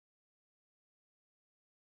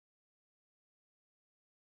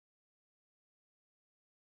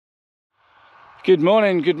Good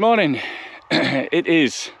morning, good morning. It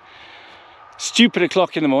is stupid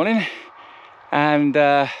o'clock in the morning and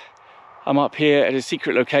I'm up here at a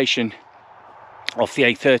secret location off the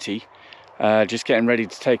A30, just getting ready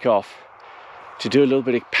to take off to do a little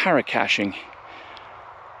bit of paracaching.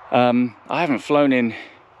 I haven't flown in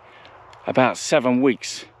about 7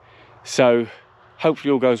 weeks, so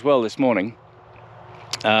hopefully all goes well this morning.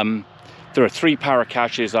 There are 3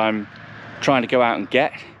 paracaches I'm trying to go out and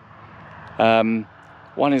get.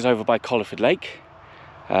 One is over by Colliford Lake.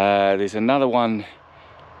 There's another one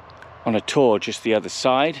on a tour just the other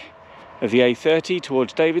side of the A30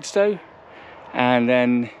 towards Davidstow, and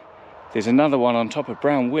then there's another one on top of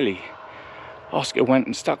Brown Willie. Oscar went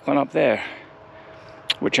and stuck one up there,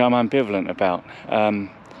 which I'm ambivalent about.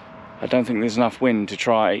 I don't think there's enough wind to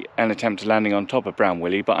try and attempt a landing on top of Brown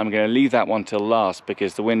Willie, but I'm going to leave that one till last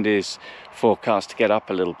because the wind is forecast to get up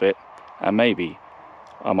a little bit, and maybe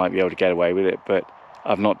I might be able to get away with it, but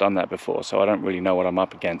I've not done that before, so I don't really know what I'm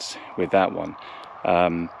up against with that one.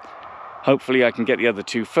 Hopefully I can get the other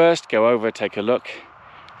 2 first, go over, take a look,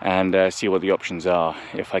 and see what the options are.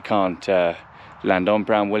 If I can't land on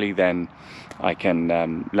Brown Willie, then I can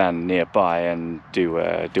land nearby and do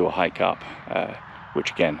a hike up,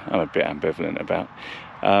 which again, I'm a bit ambivalent about.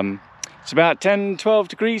 It's about 10-12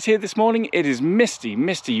 degrees here this morning. It is misty,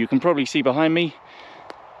 you can probably see behind me.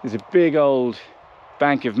 There's a big old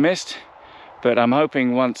bank of mist, but I'm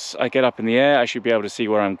hoping once I get up in the air I should be able to see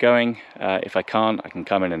where I'm going. If I can't, I can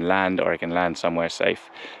come in and land, or I can land somewhere safe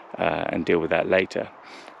and deal with that later.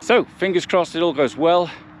 So fingers crossed it all goes well.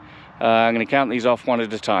 I'm going to count these off one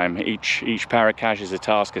at a time. Each paracache is a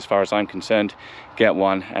task as far as I'm concerned. Get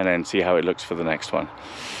one and then see how it looks for the next one.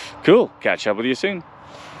 Cool, catch up with you soon.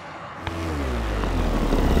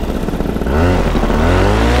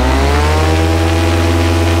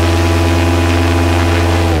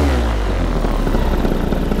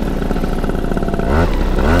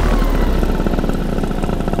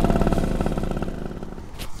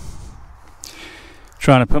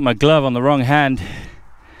 Trying to put my glove on the wrong hand.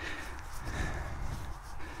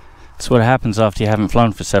 That's what happens after you haven't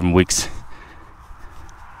flown for 7 weeks.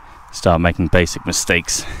 Start making basic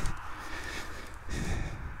mistakes.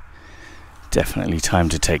 Definitely time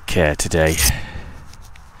to take care today.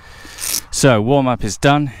 So warm-up is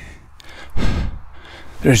done.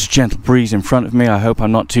 There's a gentle breeze in front of me. I hope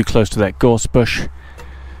I'm not too close to that gorse bush.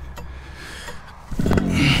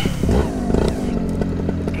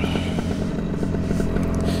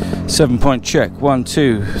 7-point check. 1,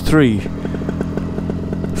 2, 3,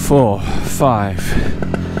 4,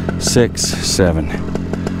 5, 6,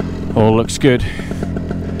 7. All looks good.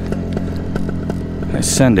 Let's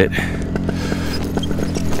send it.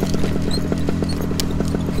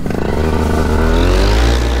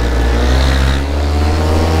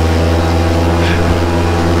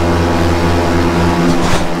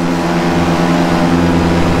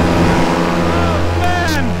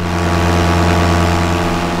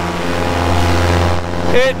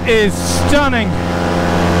 It is stunning.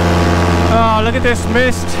 Oh, look at this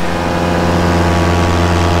mist.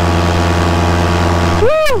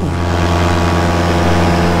 Woo!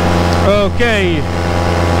 Okay.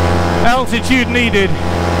 Altitude needed.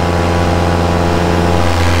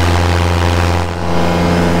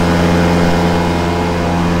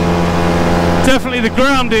 Definitely the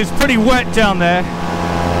ground is pretty wet down there,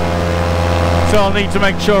 so I'll need to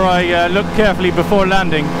make sure I look carefully before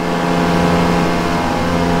landing.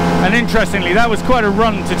 And interestingly, that was quite a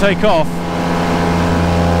run to take off.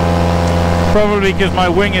 Probably because my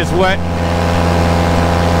wing is wet.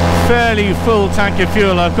 Fairly full tank of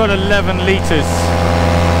fuel. I've got 11 litres.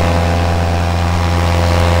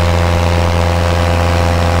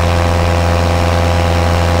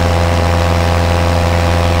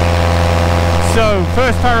 So,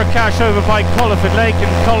 first paracache over by Colliford Lake,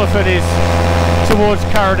 and Colliford is towards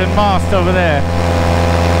Carradon Mast over there.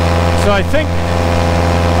 So I think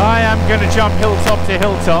I am going to jump hilltop to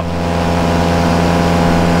hilltop,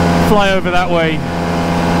 fly over that way,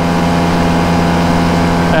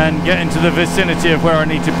 and get into the vicinity of where I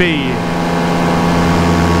need to be.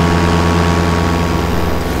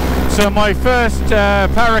 So my first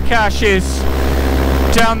paracache is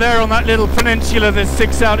down there on that little peninsula that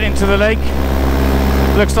sticks out into the lake.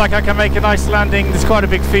 Looks like I can make a nice landing. There's quite a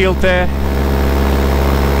big field there.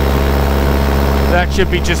 That should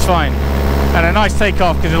be just fine. And a nice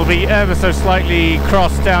takeoff because it'll be ever so slightly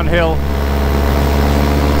crossed downhill.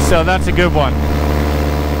 So that's a good one.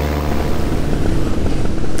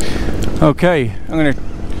 Okay,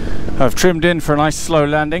 I've trimmed in for a nice slow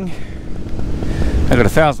landing. I've got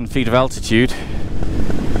 1,000 feet of altitude.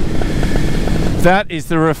 That is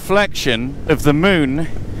the reflection of the moon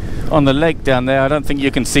on the lake down there. I don't think you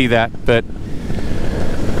can see that, but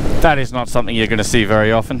that is not something you're going to see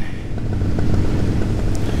very often.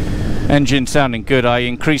 Engine sounding good. I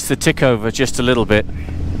increased the tick over just a little bit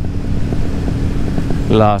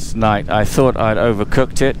last night. I thought I'd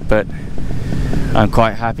overcooked it, but I'm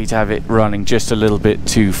quite happy to have it running just a little bit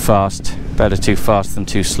too fast. Better too fast than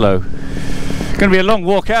too slow. Going to be a long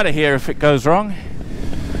walk out of here if it goes wrong.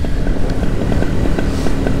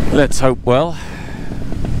 Let's hope well.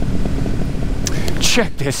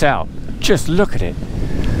 Check this out. Just look at it.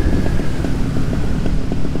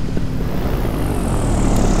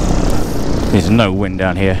 There's no wind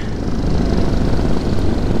down here.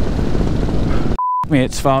 Me,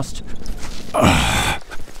 it's fast.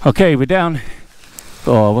 Okay, we're down.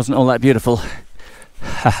 Oh, it wasn't all that beautiful.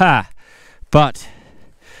 Haha. But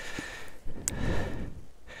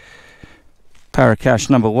Paracache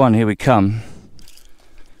number 1, here we come.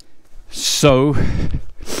 So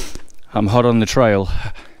I'm hot on the trail.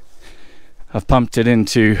 I've pumped it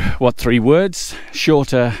into, what, 3 words?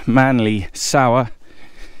 Shorter, manly, sour.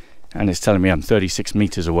 And it's telling me I'm 36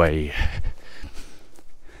 meters away.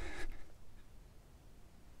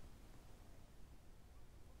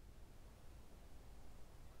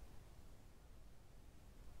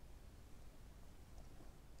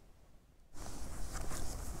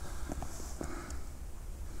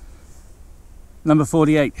 Number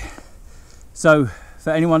 48. So,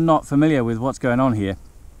 for anyone not familiar with what's going on here,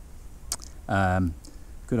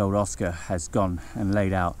 good old Oscar has gone and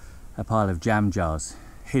laid out a pile of jam jars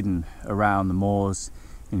hidden around the moors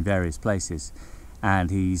in various places,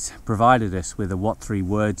 and he's provided us with a what 3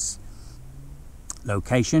 words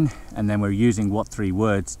location, and then we're using what 3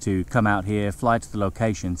 words to come out here, fly to the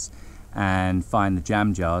locations and find the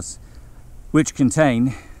jam jars, which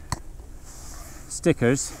contain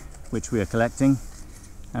stickers which we are collecting,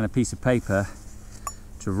 and a piece of paper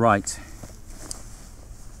to write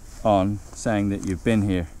on saying that you've been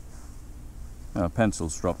here. Oh,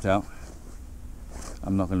 pencil's dropped out.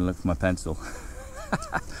 I'm not going to look for my pencil.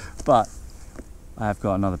 But I have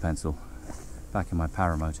got another pencil back in my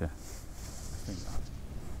Paramotor.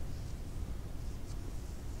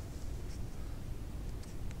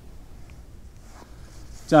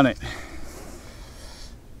 Done it.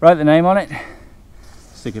 Write the name on it,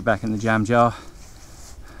 stick it back in the jam jar,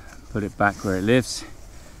 put it back where it lives,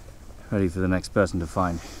 ready for the next person to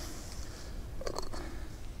find.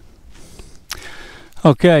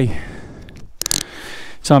 Okay,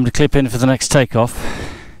 time to clip in for the next takeoff,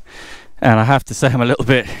 and I have to say I'm a little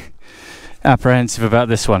bit apprehensive about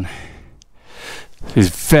this one. There's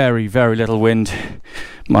very, very little wind.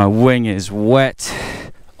 My wing is wet,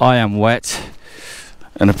 I am wet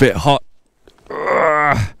and a bit hot.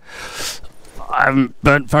 I haven't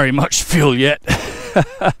burnt very much fuel yet.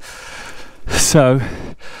 So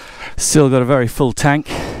still got a very full tank.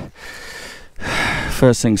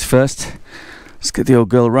 First things first, let's get the old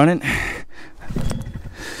girl running.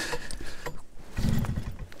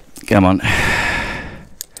 Come on.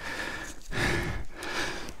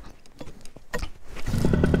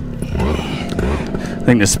 I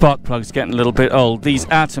think the spark plug's getting a little bit old. These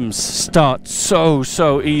atoms start so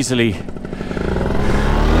easily,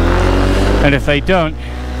 and if they don't,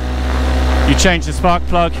 you change the spark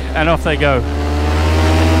plug and off they go.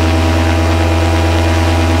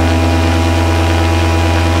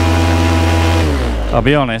 I'll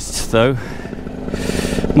be honest though,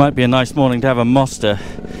 might be a nice morning to have a Monster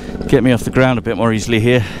get me off the ground a bit more easily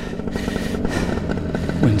here.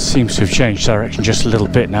 Wind seems to have changed direction just a little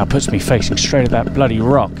bit now, puts me facing straight at that bloody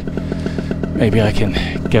rock. Maybe I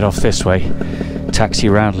can get off this way, taxi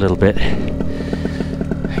around a little bit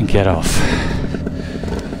and get off.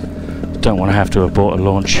 Don't want to have to abort a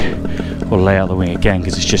launch or lay out the wing again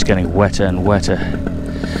because it's just getting wetter and wetter.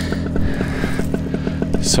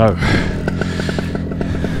 So,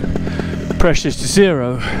 pressure's to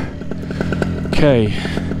 0. Okay,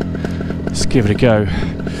 let's give it a go.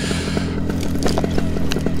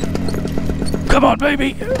 Come on,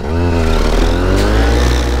 baby!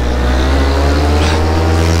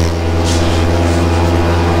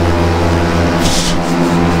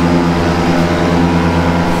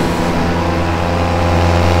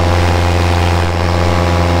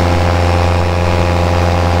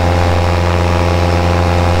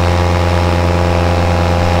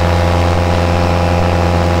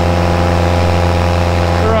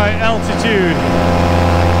 Right, altitude.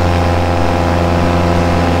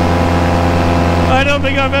 I don't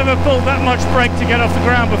think I've ever pulled that much brake to get off the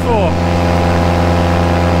ground before.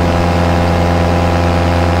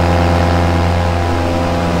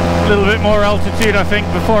 little bit more altitude, I think,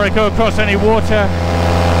 before I go across any water.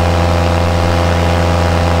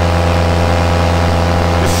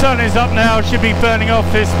 The sun is up now, should be burning off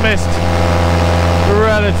this mist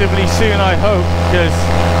relatively soon, I hope, because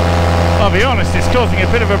I'll be honest, it's causing a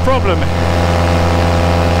bit of a problem.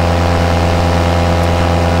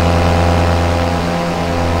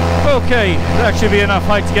 Okay, that should be enough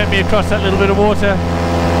height to get me across that little bit of water.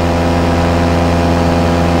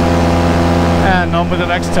 And on with the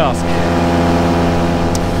next task.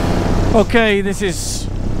 Okay, this is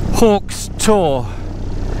Hawk's Tor,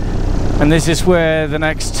 and this is where the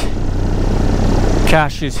next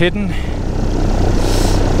cache is hidden.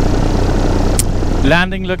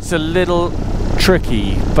 Landing looks a little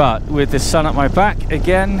tricky, but with the sun at my back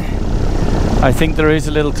again, I think there is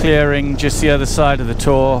a little clearing just the other side of the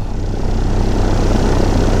Tor,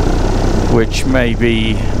 which may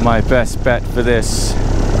be my best bet for this.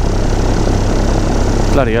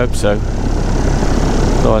 Bloody hope so.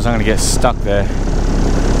 Otherwise I'm going to get stuck there.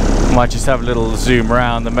 Might just have a little zoom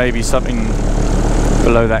around. There may be something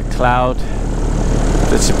below that cloud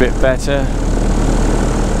that's a bit better.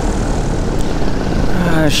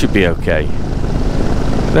 Should be okay.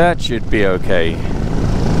 That should be okay.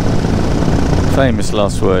 Famous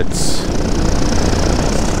last words.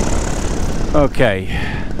 Okay.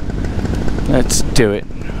 Let's do it.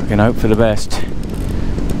 We can hope for the best.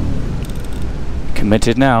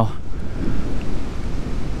 Committed now.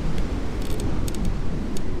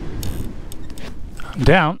 I'm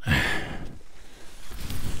down.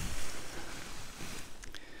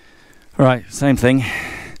 Right, same thing.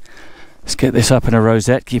 Let's get this up in a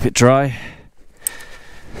rosette, keep it dry.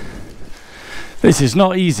 This is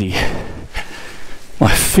not easy.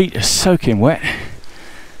 My feet are soaking wet.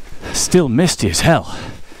 Still misty as hell.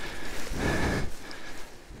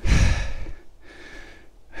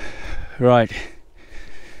 Right.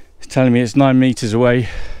 It's telling me it's 9 meters away.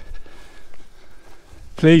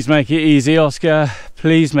 Please make it easy, Oscar.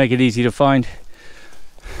 Please make it easy to find.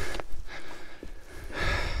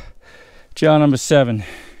 Jar number 7.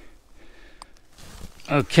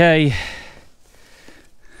 Okay.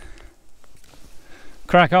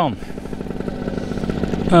 Crack on.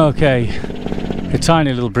 Okay. A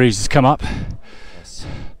tiny little breeze has come up.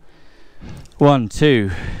 1,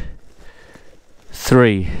 2,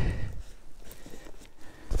 3,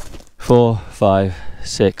 4, 5,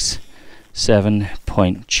 6, 7.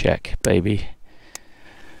 Point check, baby.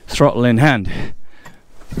 Throttle in hand.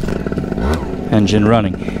 Engine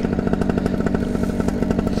running.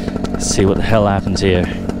 Let's see what the hell happens here.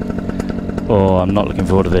 Oh, I'm not looking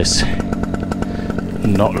forward to this.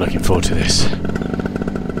 Not looking forward to this.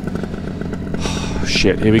 Oh,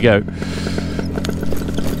 shit, here we go.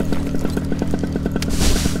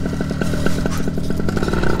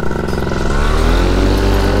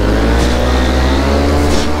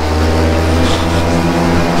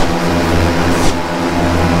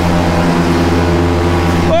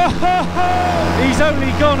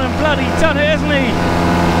 Gone and bloody done it, hasn't he?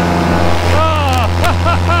 Oh,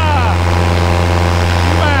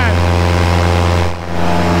 man.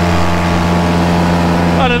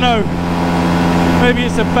 I don't know. Maybe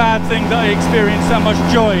it's a bad thing that I experience that much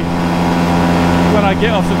joy when I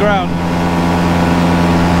get off the ground.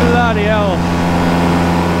 Bloody hell.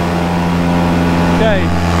 Okay.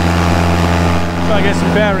 Try to get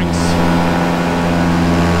some bearings.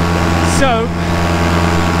 So,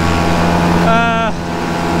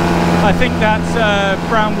 I think that's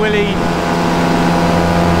Brown Willie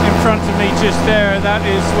in front of me just there. That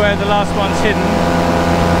is where the last one's hidden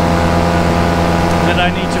that I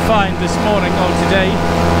need to find this morning or today.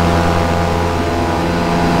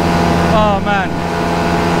 Oh man,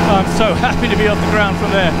 I'm so happy to be off the ground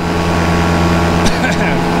from there.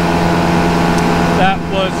 That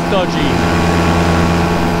was dodgy.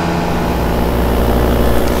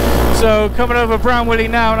 So coming over Brown Willie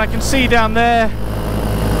now, and I can see down there,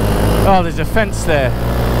 oh, there's a fence there.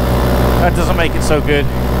 That doesn't make it so good.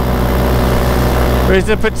 There is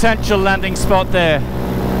a potential landing spot there.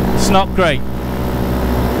 It's not great.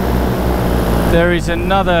 There is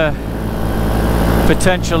another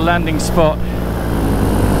potential landing spot.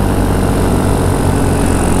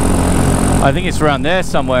 I think it's around there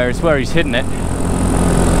somewhere. It's where he's hidden it.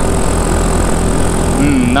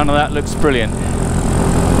 None of that looks brilliant.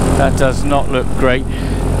 That does not look great.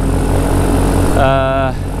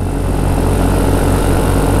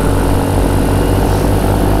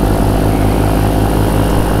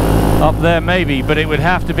 Up there maybe, but it would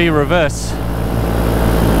have to be reverse.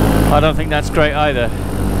 I don't think that's great either.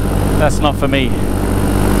 That's not for me.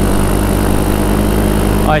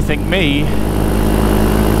 I think me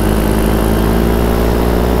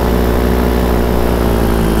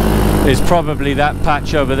is probably that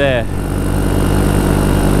patch over there.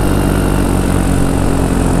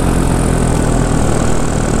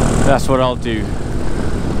 That's what I'll do.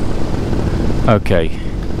 Okay.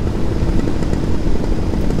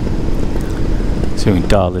 So we can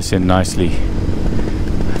dial this in nicely.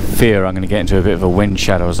 I fear I'm going to get into a bit of a wind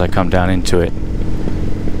shadow as I come down into it.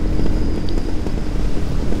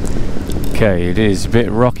 Okay, it is a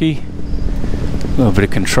bit rocky. A little bit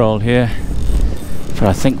of control here. But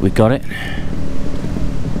I think we got it.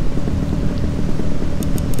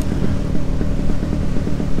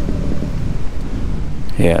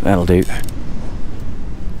 Yeah, that'll do.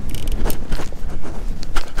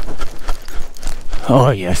 Oh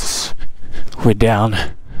yes, we're down.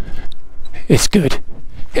 It's good.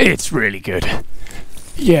 It's really good.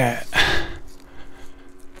 Yeah.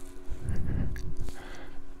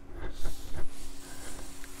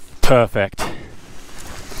 Perfect.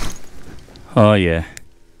 Oh yeah.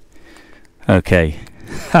 Okay.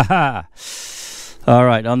 Haha. All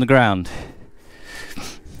right, on the ground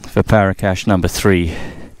for Paracache number 3.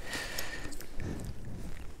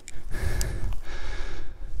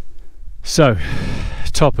 So,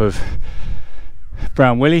 top of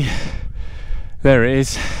Brown Willie. There it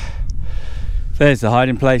is. There's the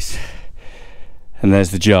hiding place, and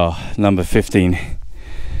there's the jar, number 15,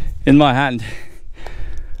 in my hand.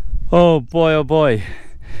 Oh boy, oh boy.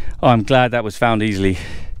 Oh, I'm glad that was found easily.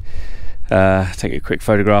 Take a quick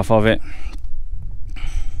photograph of it.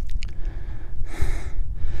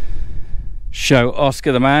 Show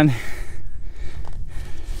Oscar the man.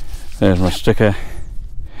 There's my sticker.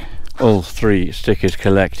 All 3 stickers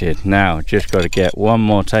collected. Now just got to get one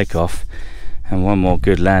more takeoff and one more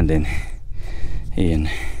good landing. Ian,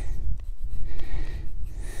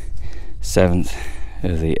 7th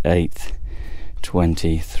of the 8th,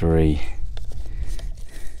 23.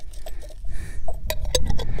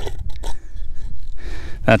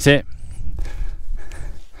 That's it.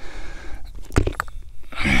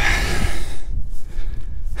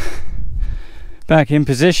 Back in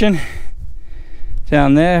position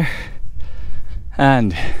down there,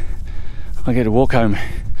 and I'll get to walk home,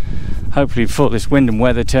 hopefully before this wind and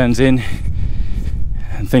weather turns in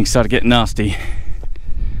and things start to get nasty.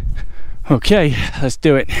 Okay, let's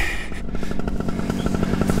do it.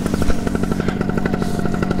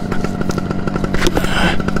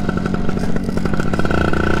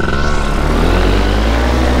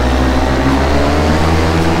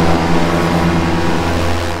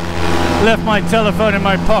 Left my telephone in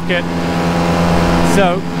my pocket,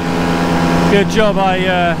 so good job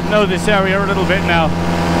I know this area a little bit now.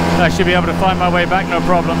 I should be able to find my way back, no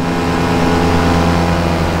problem.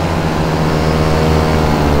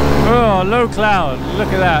 Oh, low cloud,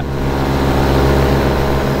 look at that.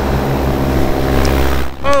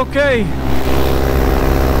 Okay,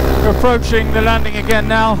 we're approaching the landing again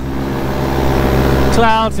now.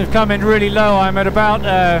 Clouds have come in really low. I'm at about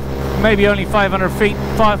maybe only 500 feet,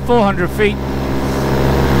 400 feet,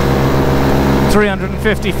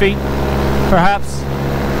 350 feet perhaps.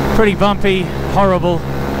 Pretty bumpy, horrible.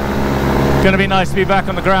 Gonna be nice to be back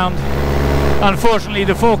on the ground. Unfortunately,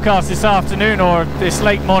 the forecast this afternoon, or this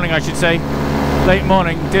late morning I should say, late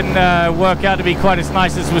morning, didn't work out to be quite as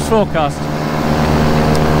nice as was forecast.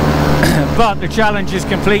 But the challenge is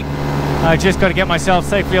complete. I just got to get myself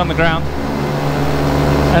safely on the ground,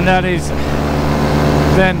 and that is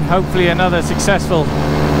then hopefully another successful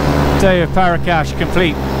day of Paracache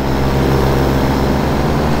complete.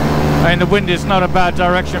 I mean, the wind is not a bad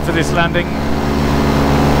direction for this landing.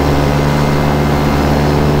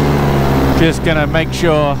 Just gonna make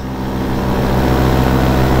sure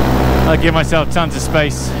I give myself tons of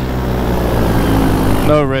space,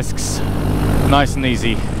 no risks, nice and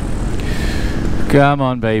easy. Come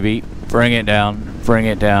on baby, bring it down, bring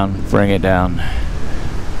it down, bring it down.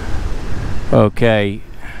 Okay.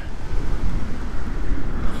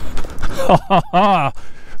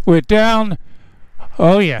 We're down.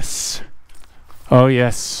 Oh yes. Oh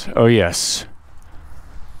yes. Oh yes.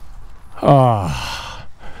 Ah,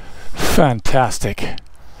 fantastic.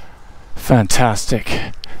 Fantastic.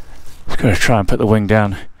 Just gonna try and put the wing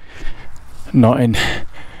down, not in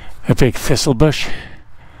a big thistle bush.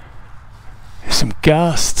 There's some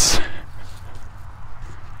gusts.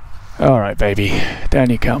 All right, baby, down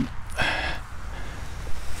you come.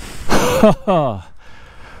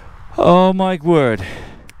 Oh my word.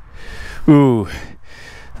 Ooh,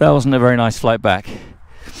 that wasn't a very nice flight back,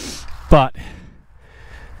 but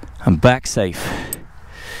I'm back safe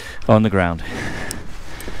on the ground.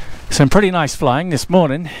 Some pretty nice flying this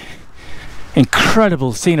morning.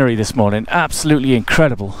 Incredible scenery this morning, absolutely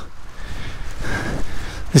incredible.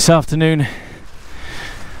 This afternoon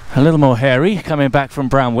A little more hairy coming back from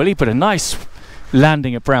Brown Willy, but a nice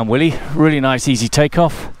landing at Brown Willy. Really nice easy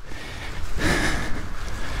takeoff.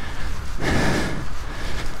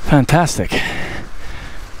 Fantastic.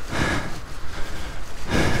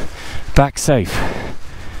 Back safe.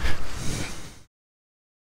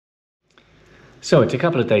 So it's a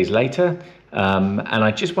couple of days later, and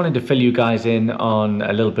I just wanted to fill you guys in on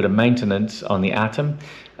a little bit of maintenance on the Atom.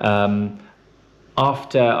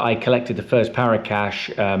 After I collected the first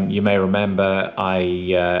Paracache, you may remember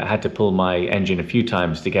I had to pull my engine a few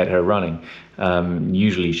times to get her running.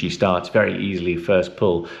 Usually she starts very easily first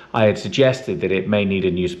pull. I had suggested that it may need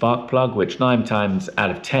a new spark plug, which 9 times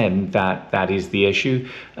out of 10 that is the issue.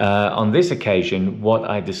 On this occasion, what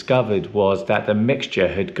I discovered was that the mixture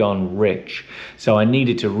had gone rich, so I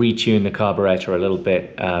needed to retune the carburetor a little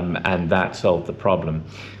bit, and that solved the problem.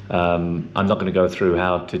 I'm not going to go through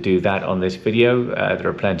how to do that on this video. There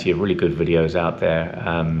are plenty of really good videos out there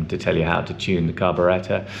to tell you how to tune the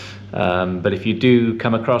carburetor. But if you do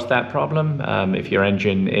come across that problem, if your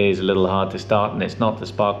engine is a little hard to start and it's not the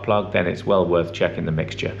spark plug, then it's well worth checking the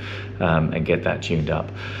mixture and get that tuned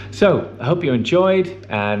up. So I hope you enjoyed,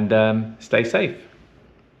 and stay safe.